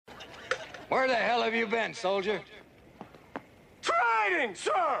Where the hell have you been, soldier? Training,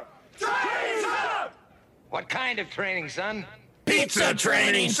 sir! Training, sir! What kind of training, son? Pizza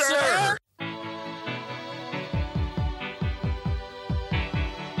training, sir!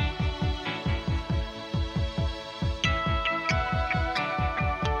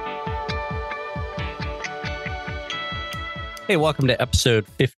 Hey, welcome to episode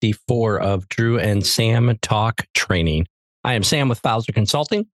 54 of Drew and Sam Talk Training. I am Sam with Fowler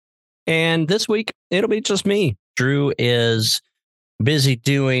Consulting, and this week it'll be just me. Drew is busy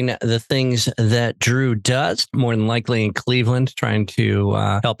doing the things that Drew does, more than likely in Cleveland, trying to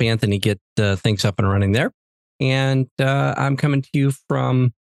help Anthony get things up and running there. And I'm coming to you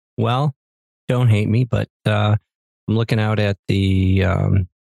from, well, don't hate me, but I'm looking out at the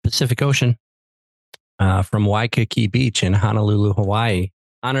Pacific Ocean. From Waikiki Beach in Honolulu, Hawaii.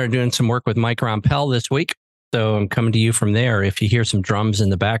 Honored doing some work with Mike Rompel this week. So I'm coming to you from there. If you hear some drums in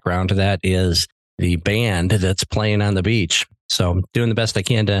the background, that is the band that's playing on the beach. So I'm doing the best I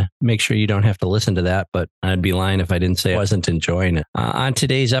can to make sure you don't have to listen to that, but I'd be lying if I didn't say I wasn't enjoying it. On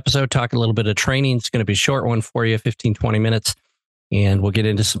today's episode, talk a little bit of training. It's going to be a short one for you, 15, 20 minutes. And we'll get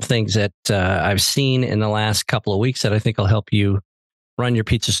into some things that I've seen in the last couple of weeks that I think will help you run your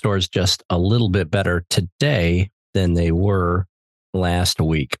pizza stores just a little bit better today than they were last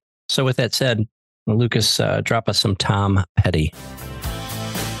week. So with that said, Lucas, drop us some Tom Petty.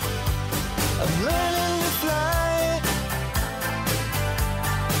 I'm learning to fly,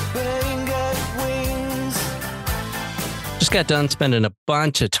 but I ain't got wings. Just got done spending a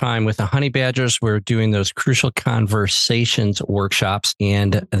bunch of time with the Honey Badgers. We're doing those Crucial Conversations workshops,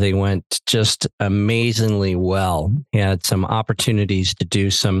 and they went just amazingly well. Had some opportunities to do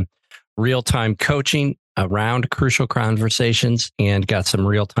some real-time coaching around Crucial Conversations and got some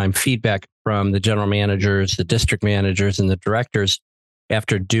real-time feedback from the general managers, the district managers, and the directors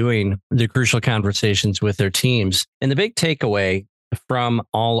after doing the Crucial Conversations with their teams. And the big takeaway from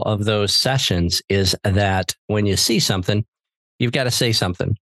all of those sessions is that when you see something, you've got to say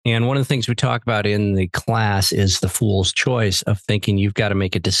something. And one of the things we talk about in the class is the fool's choice of thinking you've got to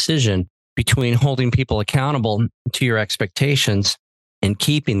make a decision between holding people accountable to your expectations and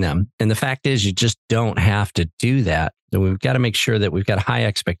keeping them. And the fact is, you just don't have to do that. So we've got to make sure that we've got high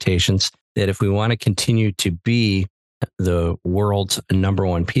expectations, that if we want to continue to be the world's number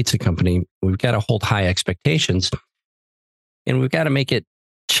one pizza company, we've got to hold high expectations. And we've got to make it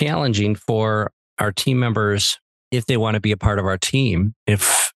challenging for our team members if they want to be a part of our team.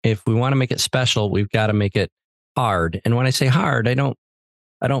 If we want to make it special, we've got to make it hard. And when I say hard, I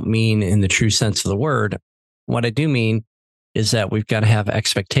don't mean in the true sense of the word. What I do mean is that we've got to have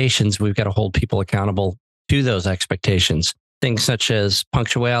expectations. We've got to hold people accountable to those expectations. Things such as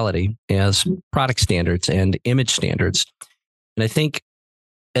punctuality, as product standards and image standards. And I think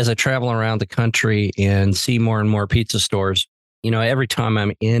as I travel around the country and see more and more pizza stores, every time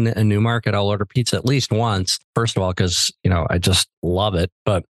I'm in a new market, I'll order pizza at least once. First of all, because, I just love it.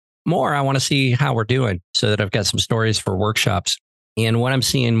 But more, I want to see how we're doing so that I've got some stories for workshops. And what I'm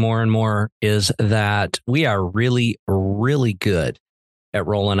seeing more and more is that we are really, really good at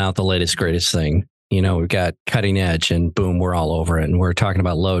rolling out the latest, greatest thing. We've got cutting edge and boom, we're all over it. And we're talking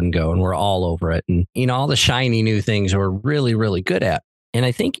about load and go and we're all over it. And, all the shiny new things we're really, really good at. And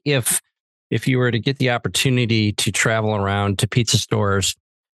I think if you were to get the opportunity to travel around to pizza stores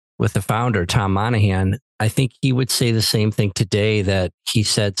with the founder, Tom Monahan, I think he would say the same thing today that he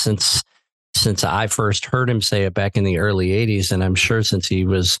said since I first heard him say it back in the early 80s. And I'm sure since he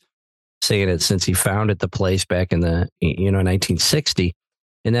was saying it since he founded the place back in the 1960.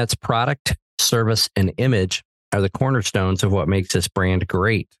 And that's product, service, and image are the cornerstones of what makes this brand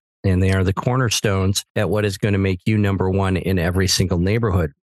great. And they are the cornerstones at what is going to make you number one in every single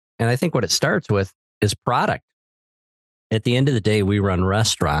neighborhood. And I think what it starts with is product. At the end of the day, we run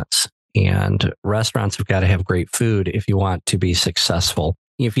restaurants, and restaurants have got to have great food if you want to be successful.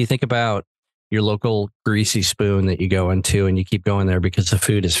 If you think about your local Greasy Spoon that you go into and you keep going there because the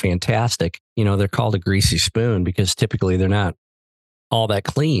food is fantastic, they're called a Greasy Spoon because typically they're not all that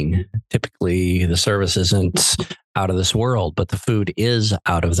clean. Typically, the service isn't out of this world, but the food is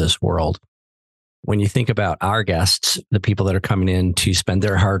out of this world. When you think about our guests, the people that are coming in to spend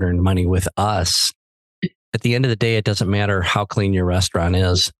their hard-earned money with us, at the end of the day, it doesn't matter how clean your restaurant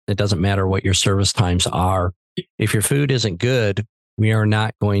is. It doesn't matter what your service times are. If your food isn't good, we are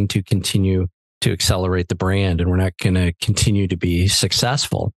not going to continue to accelerate the brand, and we're not going to continue to be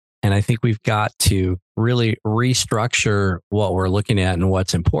successful. And I think we've got to really restructure what we're looking at and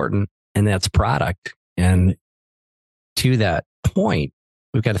what's important, and that's product. And to that point,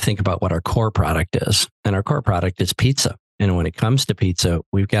 we've got to think about what our core product is. And our core product is pizza. And when it comes to pizza,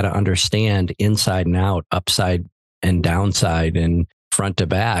 we've got to understand inside and out, upside and downside, and front to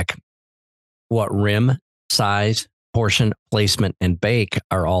back, what rim, size, portion, placement, and bake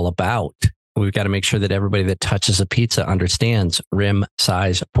are all about. We've got to make sure that everybody that touches a pizza understands rim,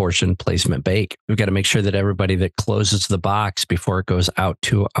 size, portion, placement, bake. We've got to make sure that everybody that closes the box before it goes out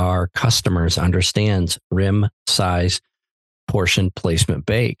to our customers understands rim, size, portion, placement,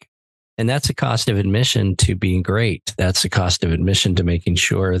 bake. And that's the cost of admission to being great. That's the cost of admission to making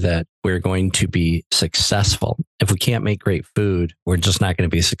sure that we're going to be successful. If we can't make great food, we're just not going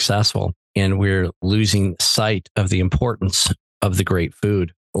to be successful. And we're losing sight of the importance of the great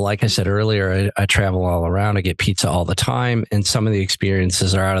food. Like I said earlier, I travel all around. I get pizza all the time. And some of the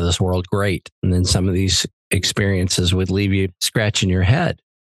experiences are out of this world great. And then some of these experiences would leave you scratching your head.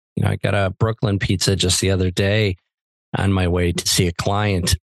 You know, I got a Brooklyn pizza just the other day on my way to see a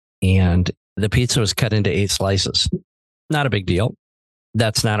client. And the pizza was cut into 8 slices. Not a big deal.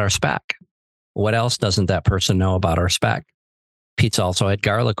 That's not our spec. What else doesn't that person know about our spec? Pizza also had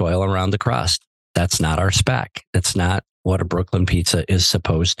garlic oil around the crust. That's not our spec. It's not what a Brooklyn pizza is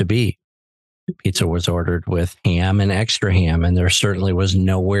supposed to be. Pizza was ordered with ham and extra ham, and there certainly was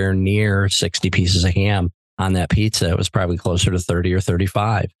nowhere near 60 pieces of ham on that pizza. It was probably closer to 30 or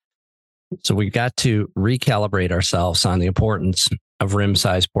 35. So we've got to recalibrate ourselves on the importance of rim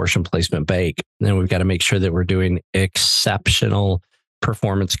size, portion, placement, bake. And then we've got to make sure that we're doing exceptional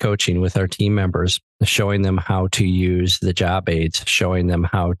performance coaching with our team members, showing them how to use the job aids, showing them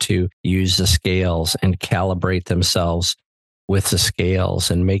how to use the scales and calibrate themselves with the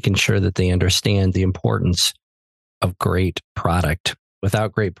scales, and making sure that they understand the importance of great product.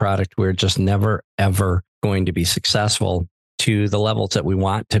 Without great product, we're just never, ever going to be successful to the levels that we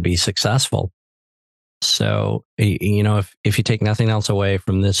want to be successful. So, you know, if you take nothing else away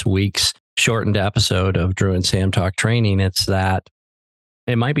from this week's shortened episode of Drew and Sam Talk Training, it's that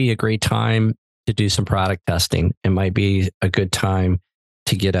it might be a great time to do some product testing. It might be a good time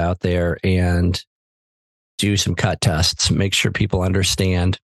to get out there and do some cut tests. Make sure people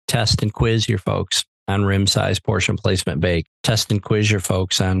understand. Test and quiz your folks on rim size, portion, placement, bake. Test and quiz your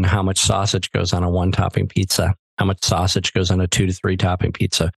folks on how much sausage goes on a 1-topping pizza, how much sausage goes on a 2 to 3 topping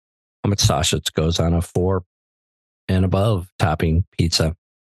pizza, how much sausage goes on a 4 and above topping pizza.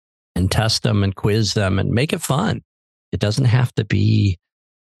 And test them and quiz them and make it fun. It doesn't have to be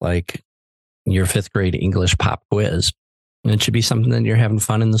like your 5th grade English pop quiz. It should be something that you're having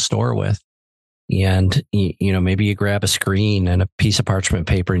fun in the store with. And, you know, maybe you grab a screen and a piece of parchment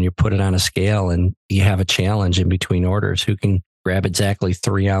paper and you put it on a scale, and you have a challenge in between orders. Who can grab exactly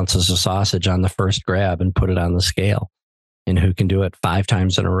 3 ounces of sausage on the first grab and put it on the scale? And who can do it 5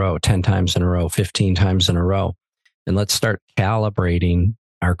 times in a row, 10 times in a row, 15 times in a row? And let's start calibrating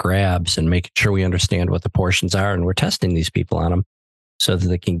our grabs and making sure we understand what the portions are. And we're testing these people on them so that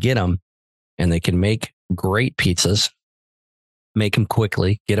they can get them and they can make great pizzas, make them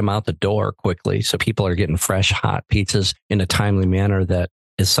quickly, get them out the door quickly. So people are getting fresh, hot pizzas in a timely manner that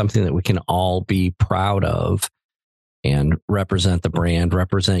is something that we can all be proud of, and represent the brand,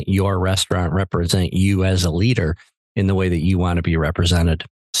 represent your restaurant, represent you as a leader in the way that you want to be represented.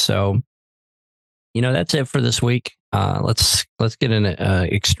 So, you know, that's it for this week. Let's get an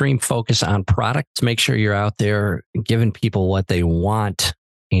extreme focus on products. Make sure you're out there giving people what they want.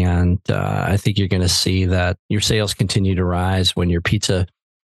 And I think you're going to see that your sales continue to rise when your pizza,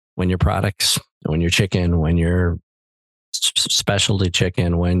 when your products, when your chicken, when your specialty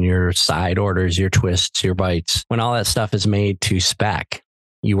chicken, when your side orders, your twists, your bites, when all that stuff is made to spec.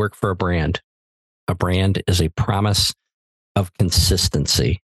 You work for a brand. A brand is a promise of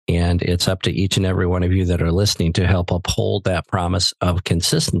consistency. And it's up to each and every one of you that are listening to help uphold that promise of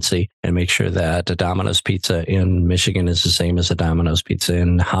consistency and make sure that a Domino's pizza in Michigan is the same as a Domino's pizza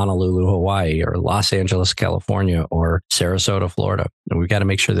in Honolulu, Hawaii, or Los Angeles, California, or Sarasota, Florida. And we've got to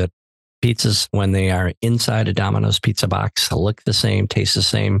make sure that pizzas, when they are inside a Domino's pizza box, look the same, taste the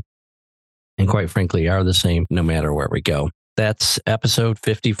same, and quite frankly, are the same no matter where we go. That's episode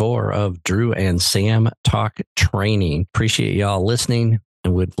 54 of Drew and Sam Talk Training. Appreciate y'all listening.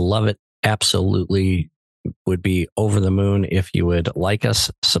 And would love it. Absolutely would be over the moon if you would like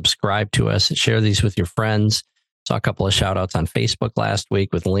us, subscribe to us, and share these with your friends. Saw a couple of shout outs on Facebook last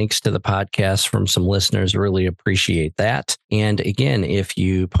week with links to the podcast from some listeners. Really appreciate that. And again, if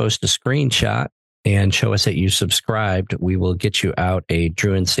you post a screenshot and show us that you subscribed, we will get you out a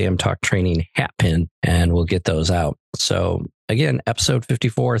Drew and Sam Talk Training hat pin, and we'll get those out. So again, episode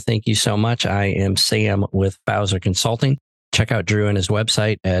 54. Thank you so much. I am Sam with Bowser Consulting. Check out Drew and his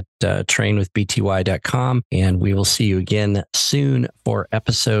website at trainwithbty.com, and we will see you again soon for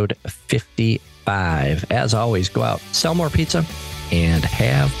episode 55. 5. As always, go out, sell more pizza, and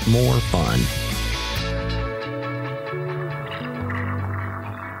have more fun.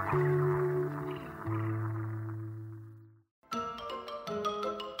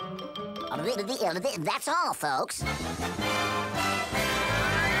 That's all, folks.